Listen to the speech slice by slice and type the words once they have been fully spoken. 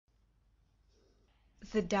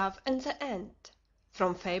The Dove and the Ant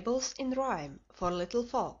From Fables in Rhyme for Little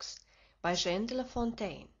Folks by Jean de La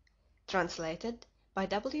Fontaine. Translated by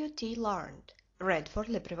W. T. Larned. The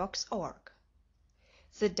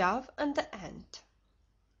Dove and the Ant.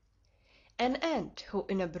 An Ant who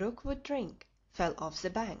in a brook would drink fell off the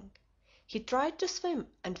bank. He tried to swim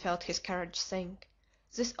and felt his courage sink.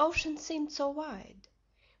 This ocean seemed so wide.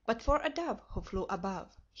 But for a Dove who flew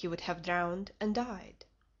above, he would have drowned and died.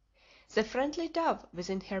 The friendly Dove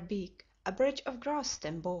within her beak a bridge of grass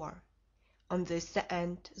stem bore. On this the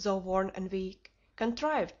Ant, though worn and weak,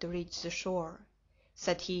 contrived to reach the shore.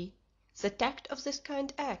 Said he, "The tact of this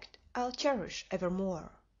kind act I'll cherish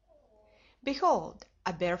evermore." Behold,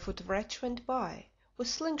 a barefoot wretch went by, with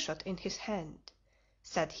slingshot in his hand.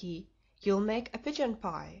 Said he, "You'll make a pigeon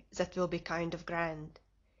pie that will be kind of grand."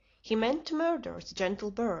 He meant to murder the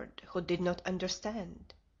gentle bird who did not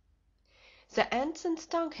understand. The Ant then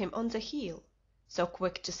stung him on the heel, so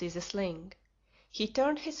quick to see the sling. He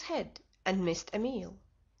turned his head, and missed a meal.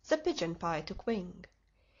 The pigeon pie took wing.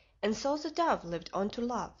 And so the Dove lived on to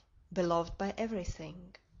love, beloved by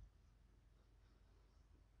everything.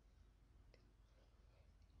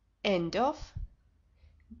 End of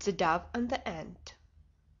The Dove and the Ant.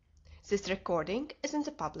 This recording is in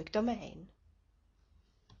the public domain.